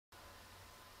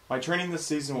My training this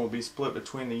season will be split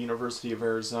between the University of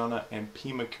Arizona and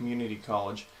Pima Community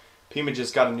College. Pima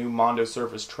just got a new Mondo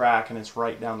surface track and it's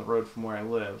right down the road from where I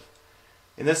live.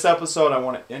 In this episode I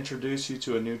want to introduce you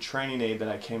to a new training aid that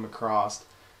I came across.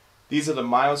 These are the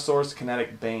Myosource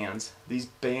Kinetic Bands. These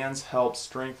bands help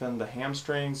strengthen the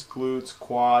hamstrings, glutes,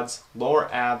 quads, lower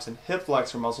abs, and hip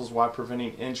flexor muscles while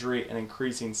preventing injury and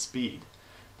increasing speed.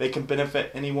 They can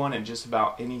benefit anyone in just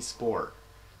about any sport.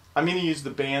 I'm going to use the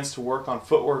bands to work on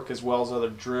footwork as well as other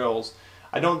drills.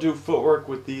 I don't do footwork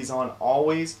with these on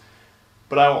always,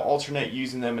 but I will alternate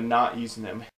using them and not using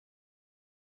them.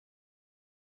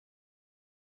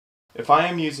 If I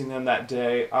am using them that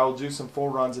day, I will do some full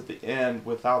runs at the end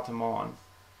without them on.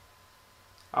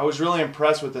 I was really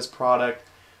impressed with this product,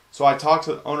 so I talked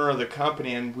to the owner of the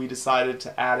company and we decided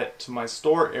to add it to my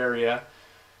store area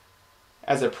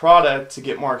as a product to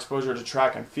get more exposure to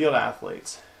track and field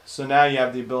athletes. So now you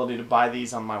have the ability to buy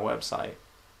these on my website.